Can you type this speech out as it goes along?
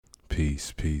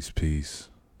Peace, peace, peace.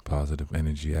 Positive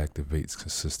energy activates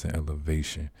consistent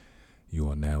elevation. You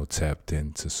are now tapped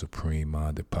into Supreme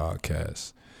Minded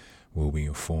Podcast, where we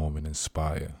inform and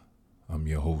inspire. I'm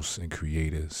your host and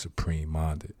creator, Supreme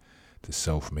Minded, the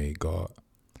self-made God.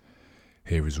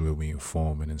 Here is where we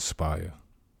inform and inspire.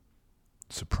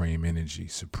 Supreme energy,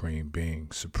 supreme being,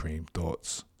 supreme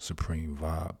thoughts, supreme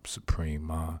vibe, supreme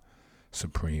mind,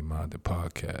 Supreme Minded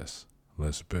Podcast.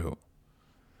 Let's build.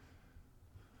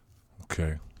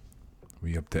 Okay,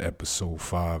 we up to episode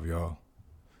 5, y'all.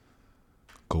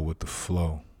 Go with the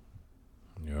flow.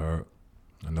 You heard?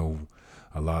 I know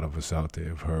a lot of us out there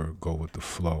have heard go with the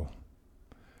flow.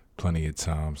 Plenty of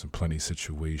times and plenty of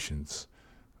situations,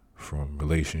 from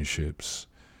relationships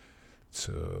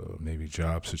to maybe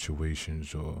job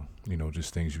situations, or,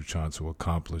 just things you're trying to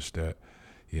accomplish that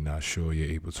you're not sure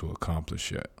you're able to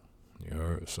accomplish yet. You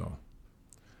heard? So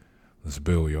let's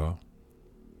build, y'all.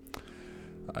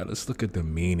 All right, let's look at the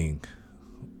meaning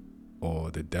or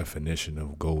the definition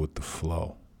of go with the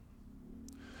flow.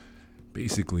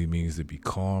 Basically means to be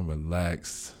calm,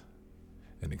 relaxed,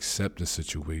 and accept the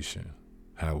situation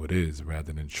how it is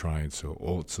rather than trying to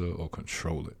alter or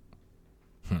control it.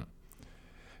 Now,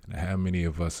 how many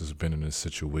of us has been in a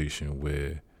situation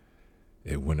where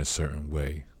it went a certain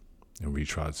way and we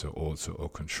tried to alter or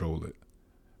control it,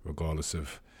 regardless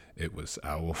if it was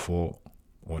our fault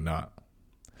or not?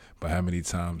 But how many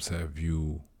times have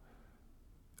you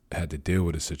had to deal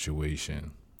with a situation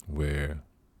where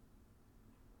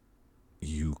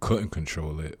you couldn't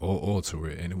control it or alter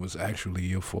it, and it was actually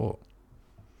your fault?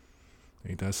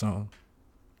 Ain't that something?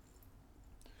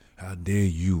 How dare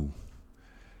you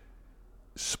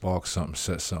spark something,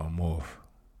 set something off,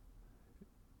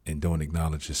 and don't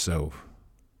acknowledge yourself,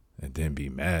 and then be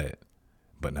mad,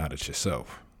 but not at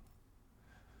yourself?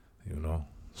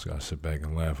 So I gotta sit back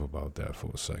and laugh about that for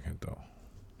a second, though.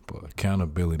 But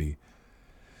accountability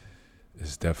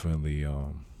is definitely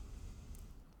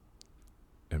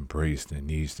embraced and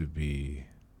needs to be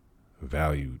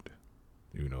valued,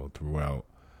 throughout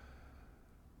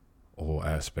all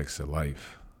aspects of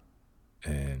life.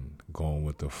 And going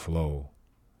with the flow,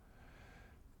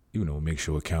 makes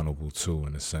you accountable too,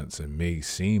 in a sense. It may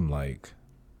seem like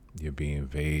you're being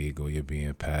vague or you're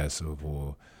being passive,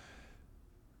 or,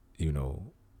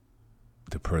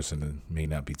 the person may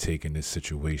not be taking this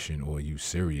situation or you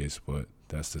serious, but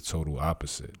that's the total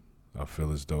opposite. I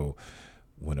feel as though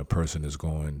when a person is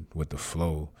going with the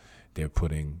flow, they're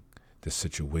putting the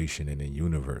situation in the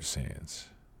universe's hands.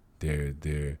 They're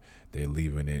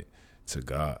leaving it to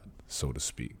God, so to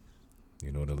speak.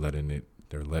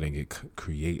 They're letting it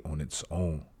create on its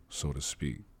own, so to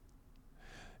speak.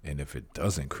 And if it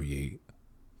doesn't create,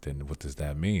 then what does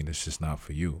that mean? It's just not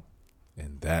for you.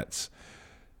 And that's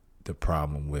the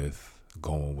problem with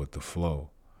going with the flow,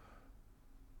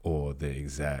 or the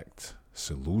exact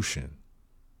solution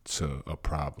to a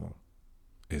problem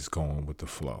is going with the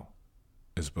flow.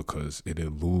 It's because it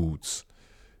eludes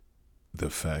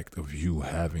the fact of you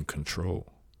having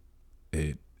control.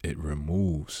 It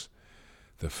removes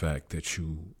the fact that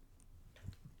you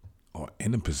are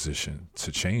in a position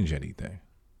to change anything.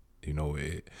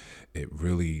 It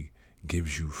really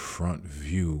gives you front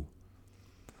view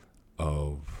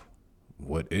of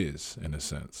what is, in a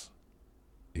sense,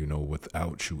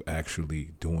 without you actually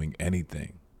doing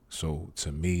anything. So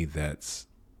to me, that's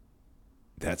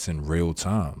in real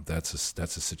time. That's a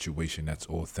situation that's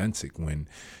authentic. When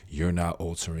you're not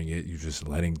altering it, you're just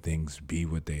letting things be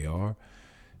what they are,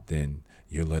 then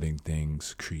you're letting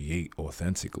things create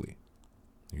authentically,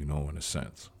 in a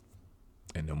sense.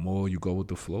 And the more you go with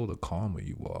the flow, the calmer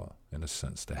you are, in a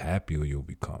sense, the happier you'll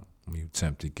become. When you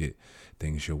attempt to get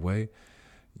things your way,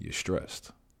 you're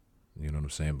stressed. You know what I'm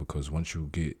saying? Because once you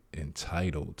get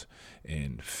entitled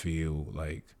and feel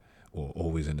like, or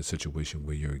always in a situation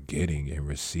where you're getting and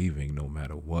receiving no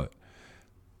matter what,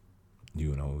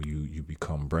 you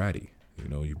become bratty.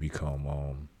 You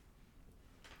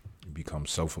become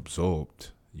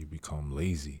self-absorbed. You become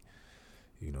lazy.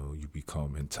 You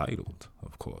become entitled,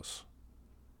 of course.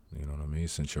 You know what I mean?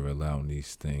 Since you're allowing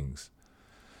these things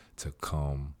to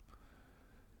come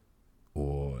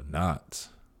or not,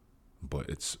 but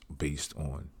it's based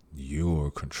on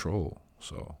your control.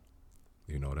 So,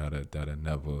 that'll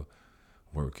never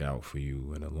work out for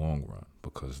you in the long run,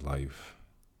 because life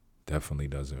definitely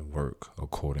doesn't work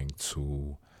according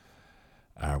to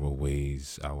our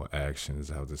ways, our actions,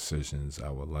 our decisions,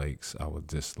 our likes, our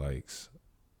dislikes.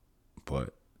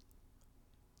 But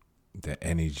the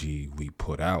energy we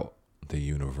put out, the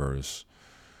universe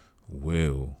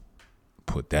will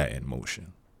put that in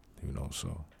motion,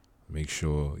 so make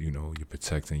sure, you're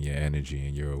protecting your energy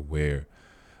and you're aware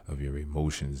of your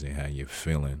emotions and how you're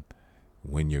feeling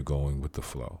when you're going with the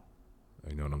flow.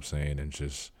 You know what I'm saying? And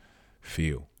just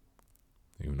feel.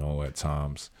 You know, at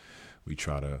times we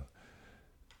try to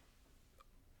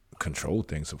control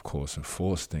things, of course, and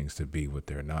force things to be what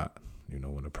they're not. You know,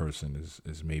 when a person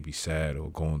is maybe sad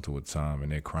or going through a time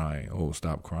and they're crying, oh,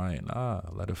 stop crying. Nah,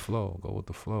 let it flow. Go with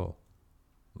the flow.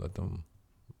 Let them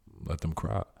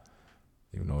cry.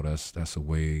 You know, that's a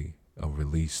way of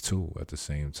release too at the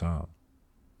same time.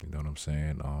 You know what I'm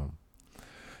saying?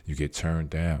 You get turned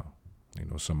down. You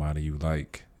know, somebody you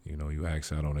like, you know, you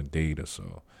ask out on a date or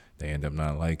so, they end up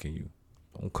not liking you.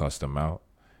 Don't cuss them out.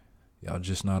 Y'all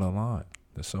just not aligned.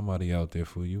 There's somebody out there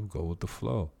for you. Go with the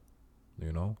flow,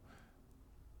 you know?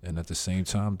 And at the same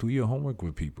time, do your homework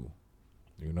with people,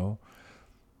 you know?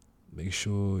 Make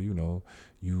sure, you know,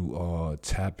 you are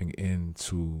tapping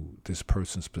into this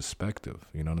person's perspective,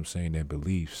 you know what I'm saying? Their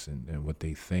beliefs and what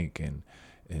they think and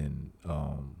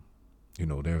you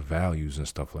know, their values and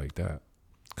stuff like that.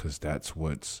 Because that's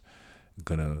what's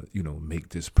gonna, you know, make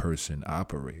this person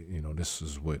operate. You know, this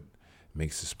is what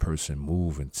makes this person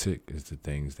move and tick, is the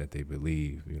things that they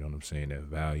believe, you know what I'm saying, their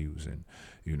values and,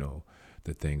 you know,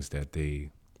 the things that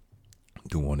they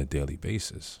do on a daily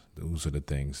basis. Those are the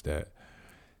things that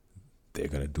they're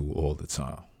going to do all the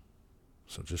time.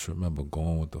 So just remember,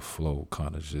 going with the flow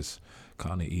kind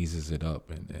of eases it up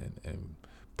and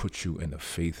puts you in a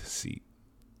faith seat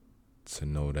to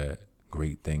know that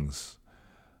great things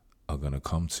are going to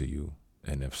come to you.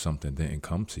 And if something didn't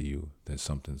come to you, then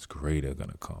something's greater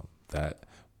going to come. That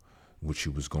which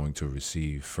you was going to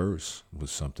receive first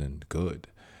was something good.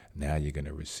 Now you're going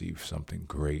to receive something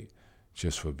great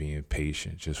just for being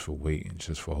patient, just for waiting,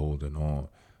 just for holding on,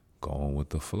 going with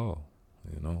the flow,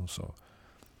 you know? So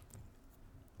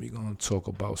we're going to talk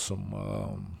about some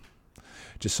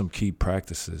key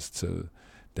practices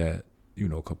that, you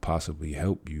know, could possibly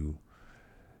help you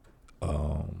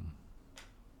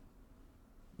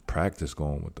practice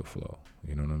going with the flow.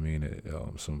 You know what I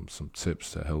mean? Some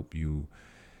tips to help you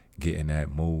get in that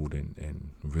mode and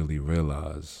really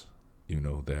realize, you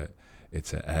know, that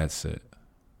it's an asset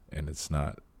and it's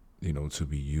not, you know, to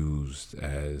be used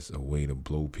as a way to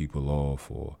blow people off,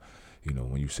 or, you know,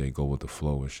 when you say go with the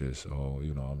flow, it's just, oh,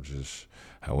 you know, I'm just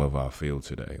however I feel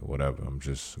today, whatever. I'm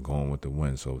just going with the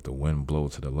wind. So if the wind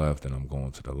blows to the left, then I'm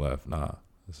going to the left. Nah,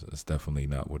 it's definitely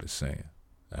not what it's saying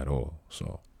at all.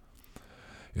 So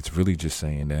it's really just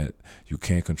saying that you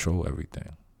can't control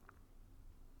everything.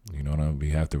 You know what I mean? We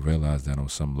have to realize that on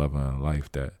some level in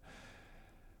life that,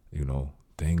 you know,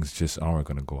 things just aren't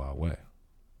going to go our way.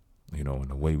 You know, and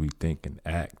the way we think and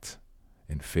act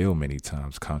and feel many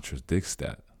times contradicts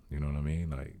that. You know what I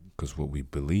mean? Like, because what we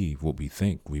believe, what we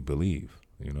think, we believe,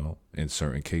 you know, in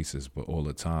certain cases. But all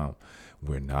the time,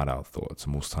 we're not our thoughts.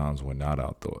 Most times, we're not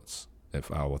our thoughts.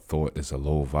 If our thought is a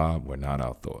low vibe, we're not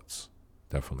our thoughts.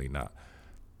 Definitely not.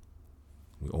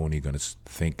 We're only going to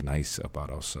think nice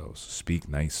about ourselves, speak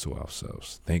nice to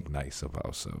ourselves, think nice of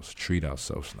ourselves, treat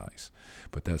ourselves nice.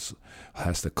 But that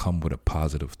has to come with a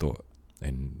positive thought,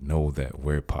 and know that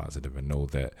we're positive and know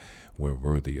that we're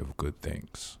worthy of good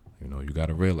things. You know, you got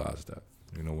to realize that.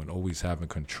 You know, when always having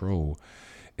control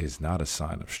is not a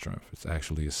sign of strength. It's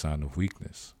actually a sign of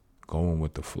weakness. Going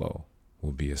with the flow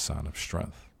will be a sign of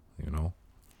strength, you know.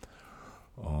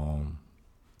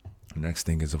 Next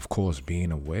thing is, of course,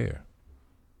 being aware.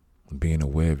 Being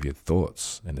aware of your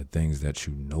thoughts and the things that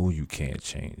you know you can't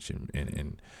change,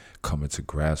 and coming to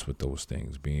grasp with those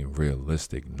things, being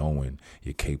realistic, knowing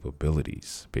your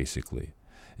capabilities, basically,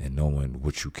 and knowing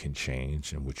what you can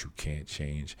change and what you can't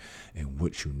change and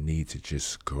what you need to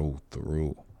just go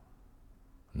through,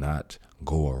 not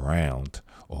go around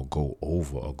or go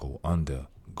over or go under,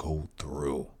 go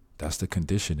through. That's the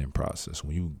conditioning process.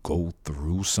 When you go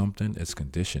through something, it's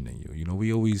conditioning you. You know,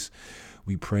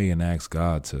 we pray and ask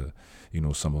God to, you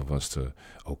know, some of us to,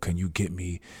 oh, can you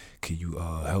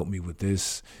help me with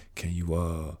this? Can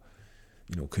you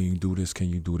do this? Can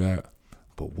you do that?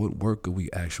 But what work are we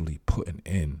actually putting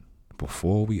in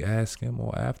before we ask him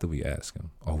or after we ask him?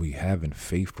 Are we having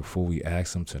faith before we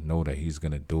ask him to know that he's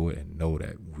going to do it and know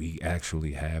that we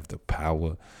actually have the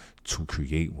power to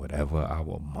create whatever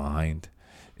our mind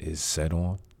is set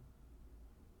on?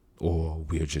 Or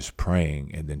we're just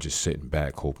praying and then just sitting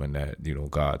back hoping that, you know,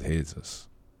 God hears us.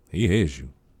 He hears you.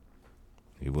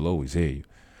 He will always hear you.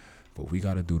 But we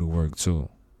got to do the work too.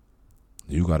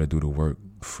 You got to do the work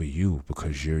for you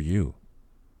because you're you.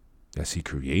 Yes, he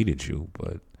created you,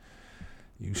 but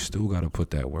you still got to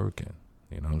put that work in.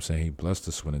 You know what I'm saying? He blessed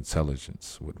us with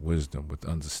intelligence, with wisdom, with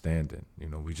understanding. You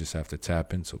know, we just have to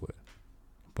tap into it.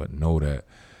 But know that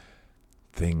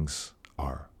things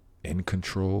are in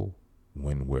control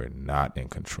when we're not in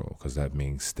control, because that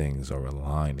means things are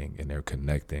aligning and they're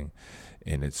connecting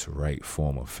in its right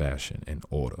form of fashion and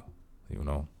order, you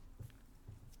know?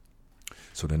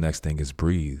 So the next thing is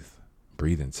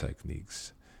breathing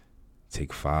techniques.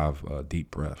 Take 5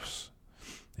 deep breaths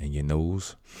in your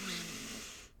nose,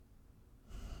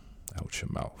 out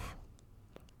your mouth.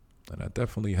 And that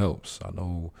definitely helps. I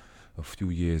know a few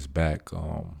years back,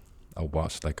 I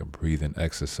watched like a breathing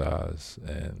exercise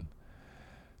and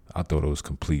I thought it was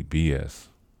complete BS.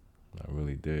 I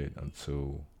really did,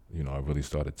 until, I really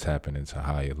started tapping into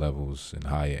higher levels and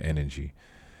higher energy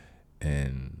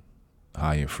and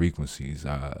higher frequencies.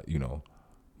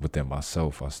 Within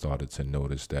myself, I started to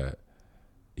notice that,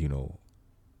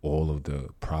 all of the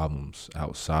problems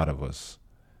outside of us,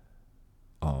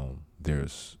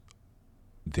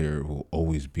 there will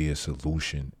always be a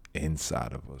solution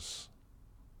inside of us.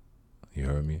 You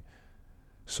heard me?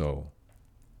 So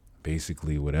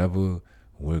basically, whatever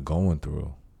we're going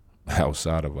through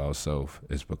outside of ourselves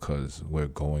is because we're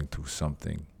going through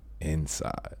something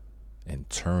inside.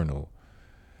 Internal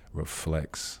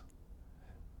reflects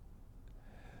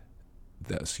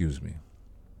that,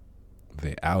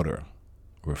 the outer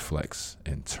reflects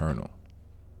internal.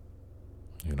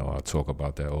 I talk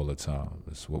about that all the time.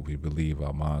 It's what we believe,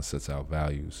 our mindsets, our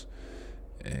values,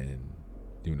 and,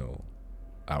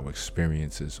 our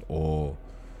experiences all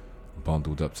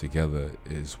bundled up together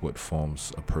is what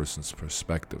forms a person's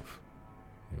perspective,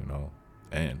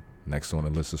 And next on the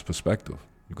list is perspective.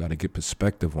 You got to get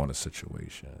perspective on a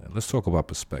situation. And let's talk about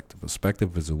perspective.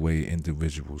 Perspective is a way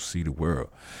individuals see the world.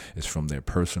 It's from their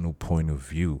personal point of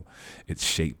view. It's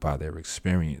shaped by their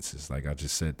experiences. Like I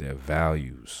just said, their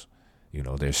values,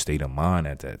 their state of mind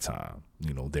at that time,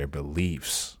 their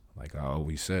beliefs. Like I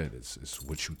always said, it's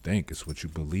what you think, it's what you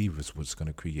believe, it's what's going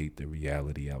to create the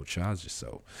reality outside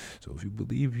yourself. So if you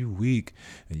believe you're weak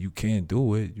and you can't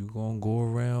do it, you're going to go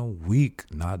around weak,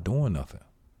 not doing nothing,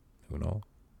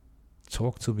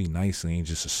 Talk to me nicely ain't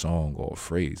just a song or a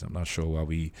phrase. I'm not sure why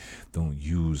we don't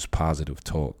use positive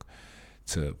talk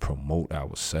to promote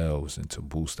ourselves and to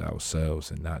boost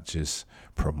ourselves and not just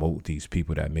promote these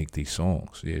people that make these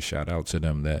songs. Yeah, shout out to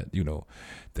them that,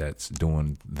 that's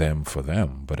doing them for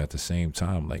them. But at the same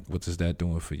time, like, what is that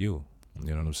doing for you?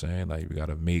 You know what I'm saying? Like, we got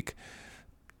to make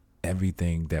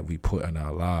everything that we put in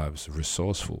our lives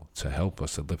resourceful to help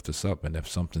us, to lift us up. And if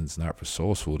something's not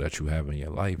resourceful that you have in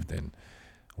your life, then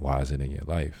why is it in your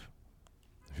life?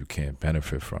 If you can't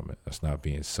benefit from it, that's not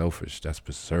being selfish. That's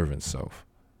preserving self.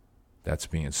 That's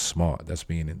being smart. That's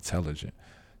being intelligent.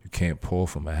 You can't pour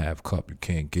from a half cup. You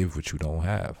can't give what you don't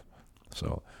have.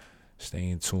 So stay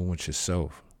in tune with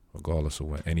yourself, regardless of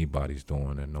what anybody's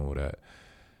doing, and know that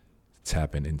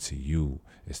tapping into you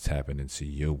is tapping into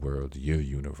your world, your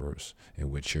universe,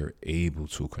 in which you're able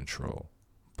to control.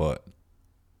 But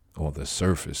on the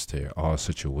surface, there are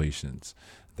situations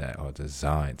that are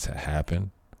designed to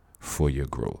happen for your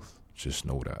growth. Just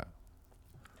know that.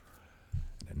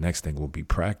 The next thing will be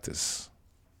practice.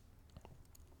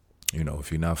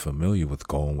 If you're not familiar with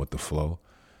going with the flow,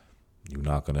 you're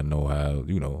not going to know how,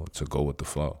 to go with the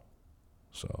flow.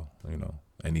 So,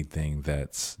 anything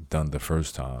that's done the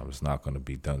first time is not going to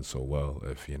be done so well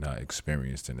if you're not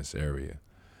experienced in this area.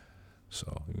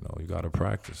 So, you got to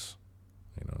practice.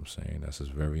 You know what I'm saying? That's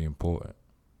just very important.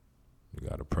 You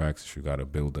got to practice. You got to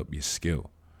build up your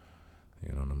skill.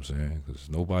 You know what I'm saying? Because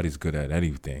nobody's good at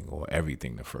anything or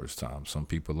everything the first time. Some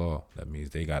people are. That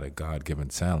means they got a God-given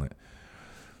talent,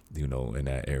 in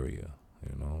that area.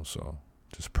 So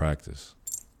just practice.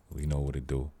 We know what to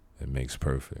do. It makes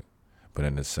perfect. But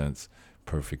in a sense,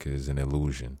 perfect is an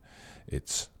illusion.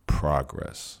 It's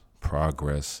progress.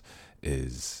 Progress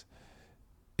is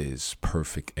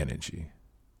perfect energy,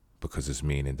 because it's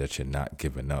meaning that you're not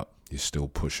giving up. You're still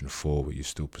pushing forward. You're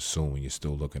still pursuing. You're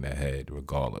still looking ahead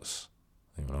regardless.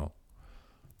 And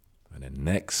the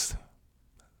next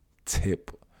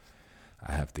tip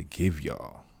I have to give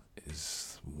y'all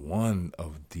is one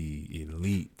of the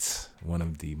elite, one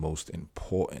of the most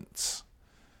important,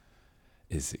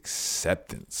 is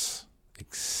acceptance.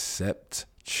 Accept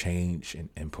change and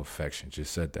imperfection.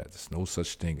 Just said that. There's no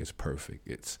such thing as perfect.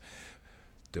 It's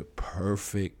the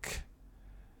perfect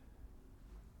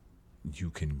you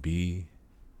can be.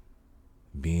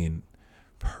 Being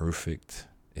perfect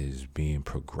is being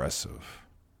progressive.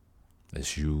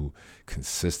 It's you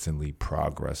consistently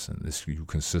progressing. It's you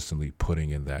consistently putting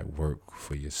in that work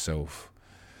for yourself,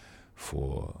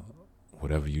 for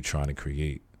whatever you're trying to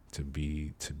create, to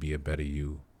be a better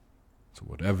you. So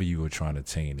whatever you are trying to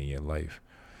attain in your life,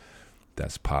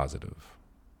 that's positive.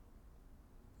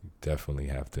 You definitely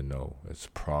have to know it's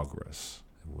progress.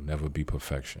 It will never be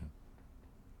perfection.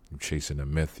 You're chasing a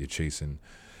myth. You're chasing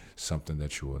something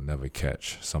that you will never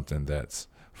catch, something that's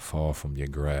far from your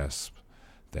grasp,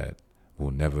 that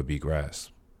will never be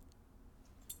grasped.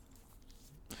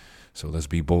 So let's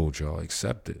be bold, y'all.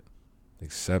 Accept it.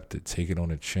 Accept it. Take it on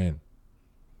the chin.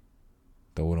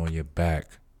 Throw it on your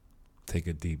back. Take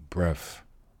a deep breath.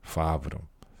 5 of them.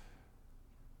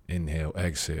 Inhale,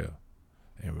 exhale,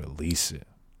 and release it.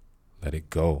 Let it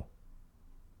go.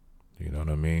 You know what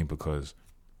I mean? Because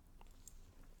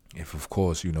if, of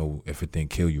course, if it didn't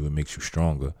kill you, it makes you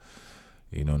stronger.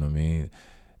 You know what I mean?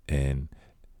 And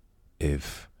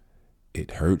if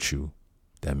it hurts you,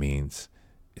 that means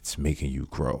it's making you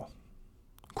grow.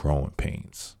 Growing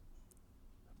pains.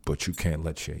 But you can't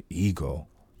let your ego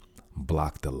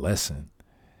block the lesson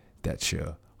that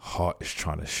your heart is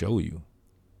trying to show you.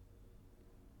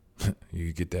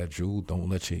 You get that, Jewel? Don't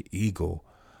let your ego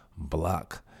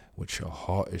block what your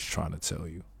heart is trying to tell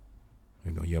you.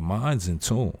 Your mind's in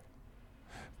tune,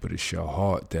 but it's your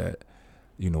heart that,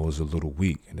 is a little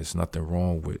weak. And there's nothing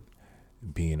wrong with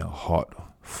being a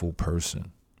heartful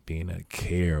person, being a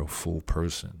careful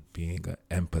person, being an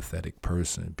empathetic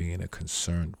person, being a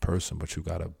concerned person. But you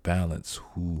got to balance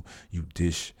who you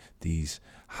dish these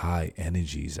high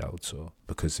energies out to,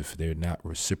 because if they're not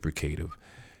reciprocative,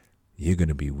 you're going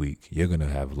to be weak. You're going to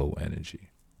have low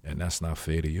energy. And that's not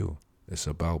fair to you. It's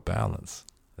about balance.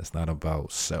 It's not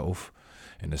about self,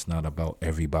 and it's not about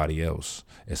everybody else.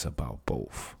 It's about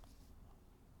both.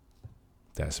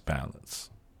 That's balance.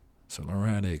 So learn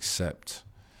how to accept.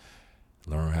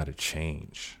 Learn how to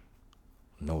change.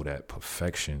 Know that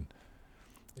perfection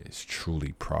is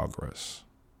truly progress.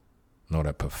 Know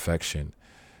that perfection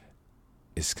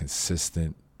is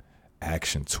consistent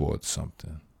action towards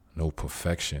something. No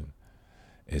perfection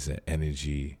is an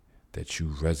energy that you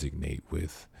resonate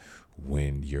with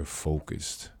when you're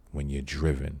focused, when you're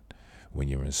driven, when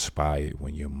you're inspired,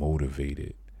 when you're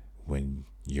motivated, when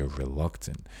you're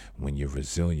reluctant, when you're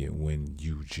resilient, when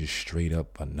you just straight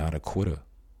up are not a quitter.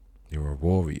 You're a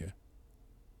warrior.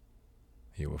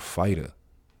 You're a fighter.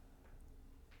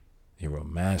 You're a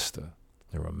master.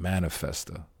 You're a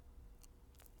manifester.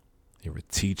 You're a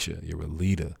teacher. You're a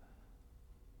leader.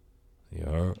 You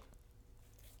heard?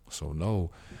 So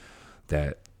know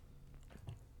that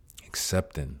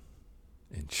accepting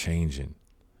and changing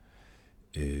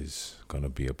is going to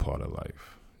be a part of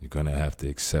life. You're going to have to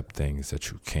accept things that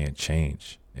you can't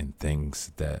change, and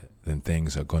things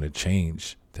are going to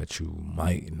change that you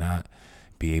might not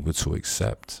be able to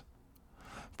accept.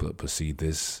 But see,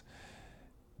 this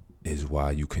is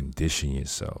why you condition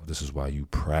yourself. This is why you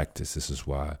practice. This is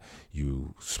why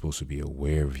you're supposed to be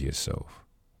aware of yourself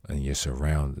and your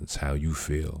surroundings, how you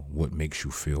feel, what makes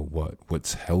you feel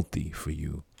what's healthy for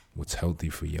you, what's healthy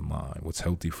for your mind, what's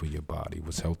healthy for your body,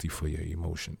 what's healthy for your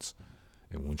emotions.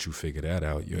 And once you figure that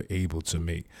out, you're able to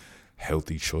make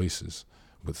healthy choices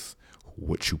with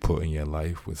what you put in your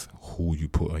life, with who you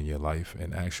put in your life,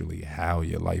 and actually how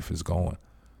your life is going.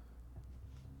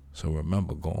 So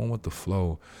remember, going with the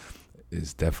flow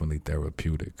is definitely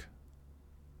therapeutic.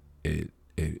 It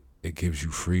gives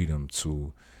you freedom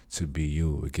to be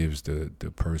you. It gives the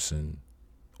person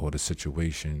or the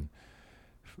situation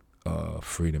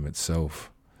freedom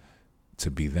itself to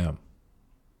be them.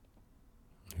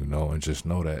 And just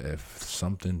know that if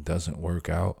something doesn't work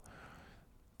out,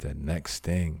 the next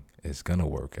thing is going to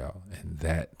work out. And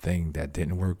that thing that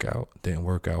didn't work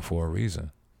out for a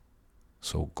reason.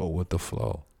 So go with the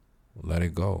flow. Let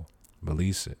it go.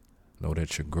 Release it. Know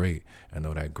that you're great, and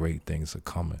know that great things are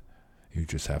coming. You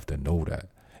just have to know that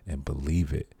and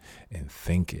believe it and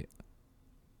think it.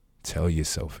 Tell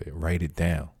yourself it. Write it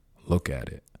down. Look at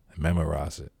it.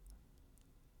 Memorize it.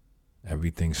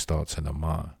 Everything starts in the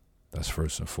mind. That's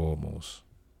first and foremost.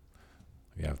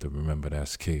 You have to remember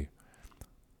that's key.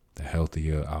 The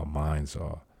healthier our minds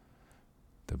are,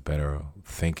 the better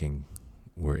thinking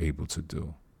we're able to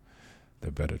do, the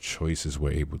better choices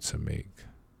we're able to make,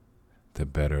 the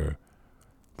better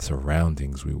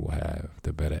surroundings we will have,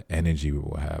 the better energy we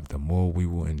will have, the more we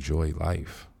will enjoy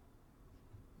life.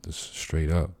 Just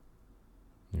straight up,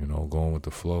 going with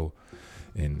the flow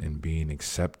and being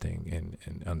accepting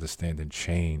and understanding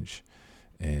change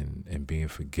and being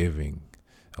forgiving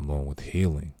along with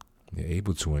healing. You're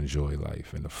able to enjoy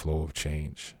life in the flow of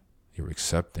change. You're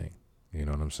accepting. You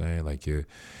know what I'm saying? Like you're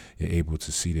able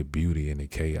to see the beauty in the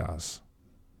chaos.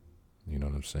 You know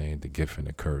what I'm saying? The gift and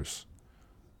the curse,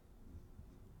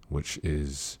 which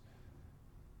is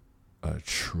a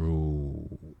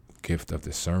true gift of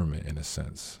discernment in a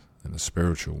sense, in the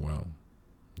spiritual realm.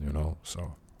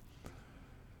 So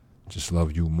just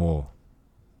love you more,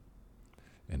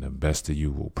 and the best of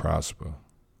you will prosper.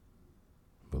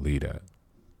 Believe that.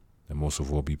 And most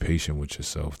of all, be patient with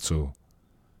yourself too.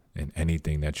 In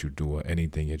anything that you do or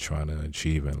anything you're trying to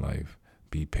achieve in life,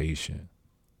 be patient.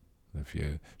 If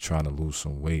you're trying to lose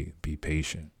some weight, be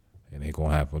patient. It ain't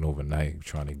gonna happen overnight. You're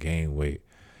trying to gain weight,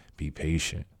 be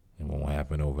patient. It won't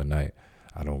happen overnight.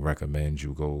 I don't recommend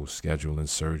you go scheduling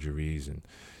surgeries and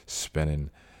spending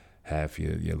half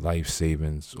your life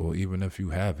savings, or even if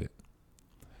you have it.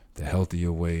 The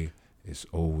healthier way is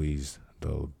always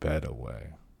the better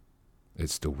way.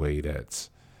 It's the way that's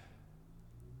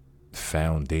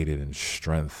founded in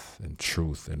strength and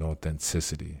truth and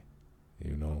authenticity.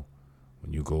 When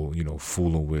you go,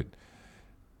 fooling with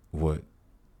what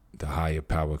the higher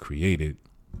power created,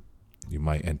 you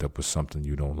might end up with something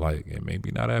you don't like. And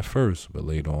maybe not at first, but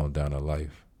later on down the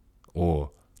life.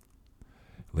 Or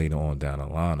later on down the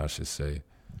line, I should say,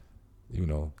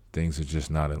 things are just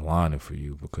not aligning for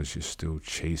you because you're still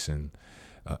chasing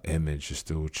an image. You're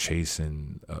still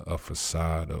chasing a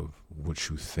facade of what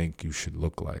you think you should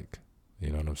look like.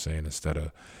 You know what I'm saying? Instead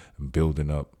of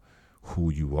building up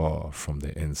who you are from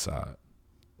the inside.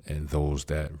 And those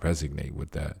that resonate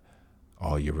with that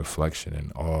are your reflection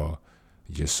and are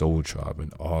your soul tribe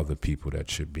and all the people that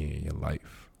should be in your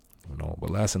life. But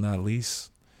last but not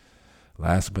least,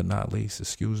 laugh,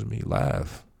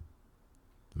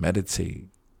 meditate,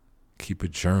 keep a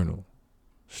journal,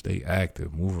 stay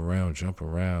active, move around, jump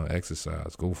around,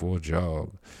 exercise, go for a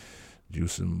jog, do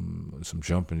some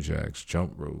jumping jacks,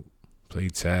 jump rope, play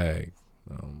tag.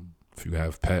 If you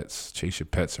have pets, chase your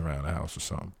pets around the house or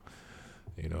something.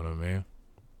 You know what I mean?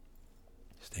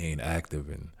 Staying active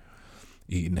and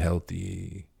eating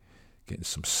healthy, getting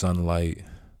some sunlight,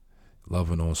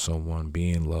 loving on someone,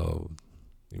 being loved,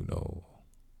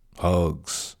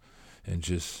 hugs, and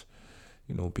just,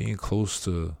 being close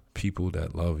to people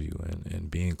that love you and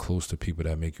being close to people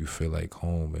that make you feel like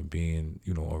home and being,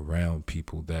 around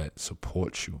people that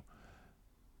support you.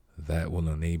 That will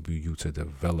enable you to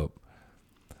develop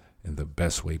in the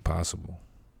best way possible.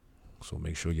 So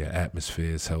make sure your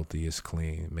atmosphere is healthy, it's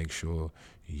clean. Make sure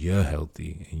you're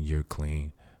healthy and you're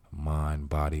clean, mind,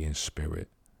 body, and spirit.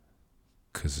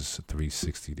 Because it's a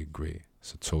 360 degree.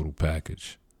 It's a total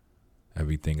package.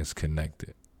 Everything is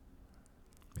connected.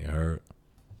 You heard?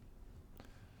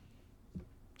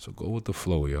 So go with the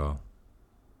flow, y'all. I'm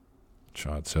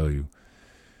trying to tell you,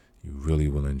 you really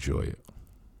will enjoy it.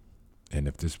 And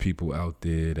if there's people out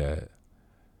there that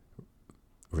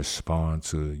respond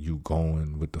to you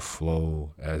going with the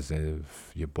flow as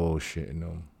if you're bullshitting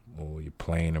them, or you're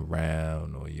playing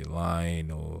around, or you're lying,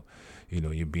 or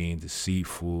you're being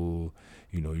deceitful,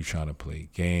 you're trying to play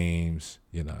games,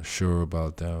 you're not sure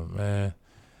about them, man,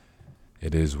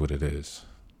 it is what it is.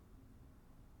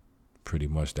 Pretty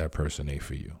much that person ain't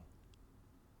for you.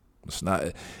 It's not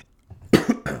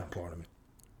pardon me.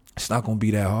 It's not going to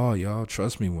be that hard, y'all.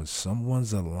 Trust me, when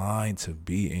someone's aligned to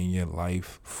be in your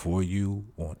life for you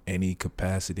on any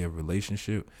capacity of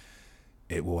relationship,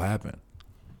 it will happen.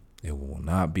 It will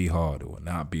not be hard. It will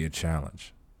not be a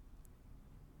challenge.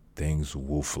 Things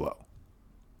will flow,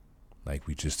 like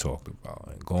we just talked about.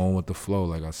 And going with the flow,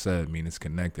 like I said, it's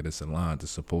connected, it's aligned,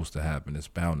 it's supposed to happen, it's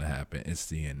bound to happen. It's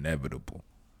the inevitable.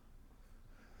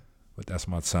 But that's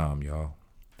my time, y'all.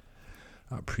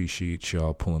 I appreciate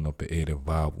y'all pulling up the 8 to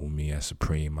vibe with me at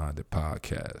Supreme Minded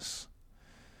Podcast.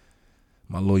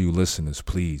 My loyal listeners,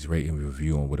 please rate and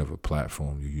review on whatever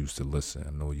platform you use to listen.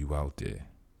 I know you out there,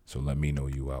 so let me know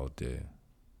you out there.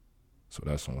 So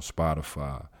that's on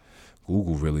Spotify.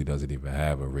 Google really doesn't even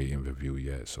have a rate and review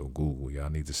yet, so Google, y'all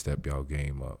need to step y'all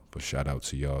game up. But shout out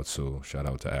to y'all too. Shout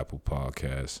out to Apple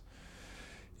Podcasts.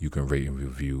 You can rate and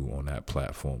review on that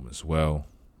platform as well.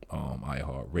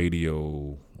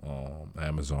 iHeartRadio,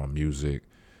 Amazon Music.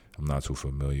 I'm not too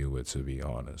familiar with, to be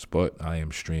honest, but I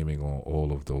am streaming on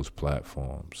all of those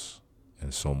platforms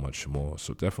and so much more.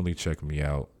 So definitely check me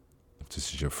out. If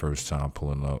this is your first time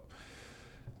pulling up,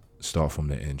 start from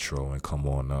the intro and come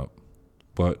on up.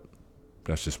 But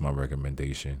that's just my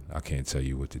recommendation. I can't tell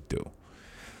you what to do.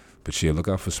 But yeah, look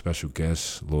out for special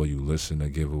guests, loyal listener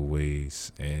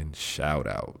giveaways, and shout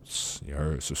outs. You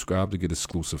heard? Subscribe to get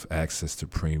exclusive access to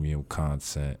premium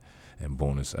content and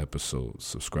bonus episodes.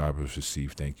 Subscribers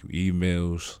receive thank you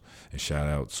emails and shout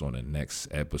outs on the next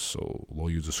episode.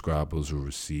 Loyal subscribers will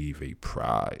receive a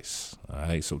prize. All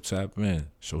right, so tap in,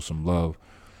 show some love,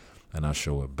 and I'll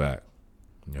show it back.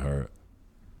 You heard?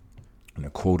 And the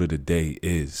quote of the day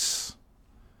is,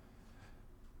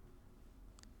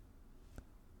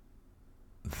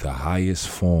 the highest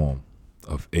form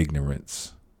of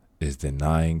ignorance is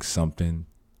denying something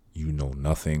you know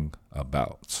nothing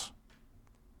about.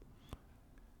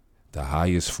 The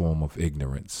highest form of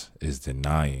ignorance is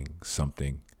denying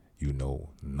something you know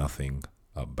nothing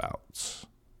about.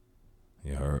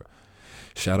 You heard?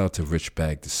 Shout out to Rich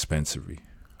Bag Dispensary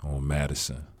on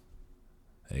Madison.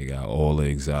 They got all the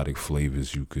exotic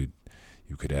flavors you could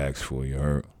ask for. You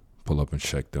heard? Pull up and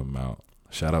check them out.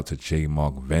 Shout out to J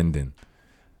Mark Vending.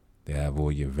 They have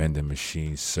all your vending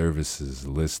machine services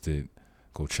listed.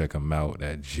 Go check them out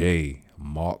at J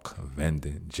Mark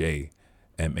Vending,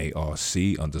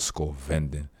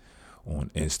 JMARC_vending on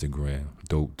Instagram.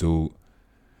 Dope dude.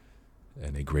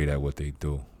 And they great at what they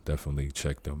do. Definitely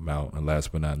check them out. And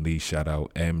last but not least, shout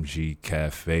out MG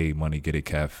Cafe, Money Get It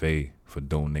Cafe, for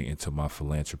donating to my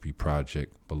philanthropy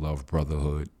project, Beloved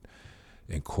Brotherhood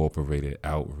Incorporated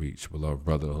Outreach. Beloved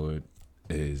Brotherhood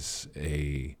is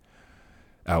a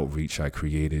outreach I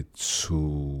created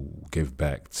to give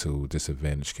back to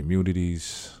disadvantaged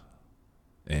communities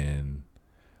and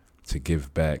to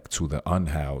give back to the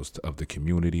unhoused of the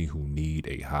community who need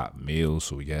a hot meal.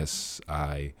 So yes,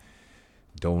 I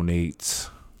donate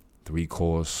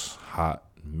 3-course hot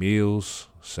meals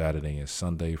Saturday and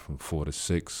Sunday from 4 to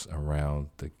 6 around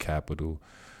the Capital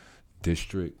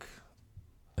District,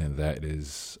 and that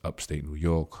is upstate New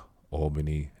York,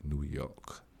 Albany, New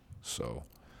York. So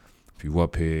if you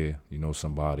up here, you know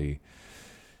somebody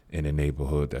in a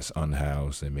neighborhood that's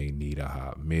unhoused and may need a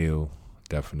hot meal,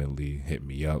 definitely hit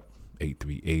me up,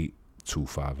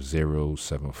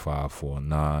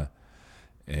 838-250-7549,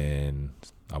 and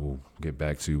I will get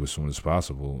back to you as soon as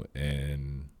possible,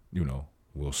 and, you know,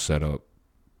 we'll set up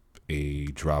a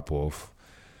drop-off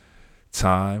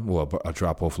time or a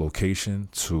drop-off location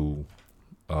to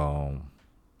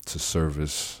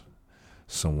service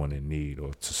someone in need,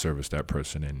 or to service that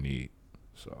person in need.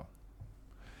 So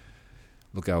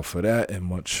look out for that and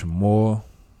much more.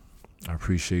 I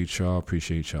appreciate y'all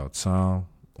time.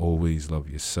 Always love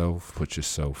yourself. Put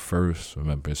yourself first.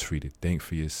 Remember, it's free to think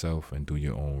for yourself and do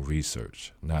your own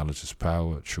research. Knowledge is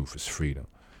power. Truth is freedom.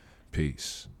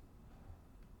 Peace.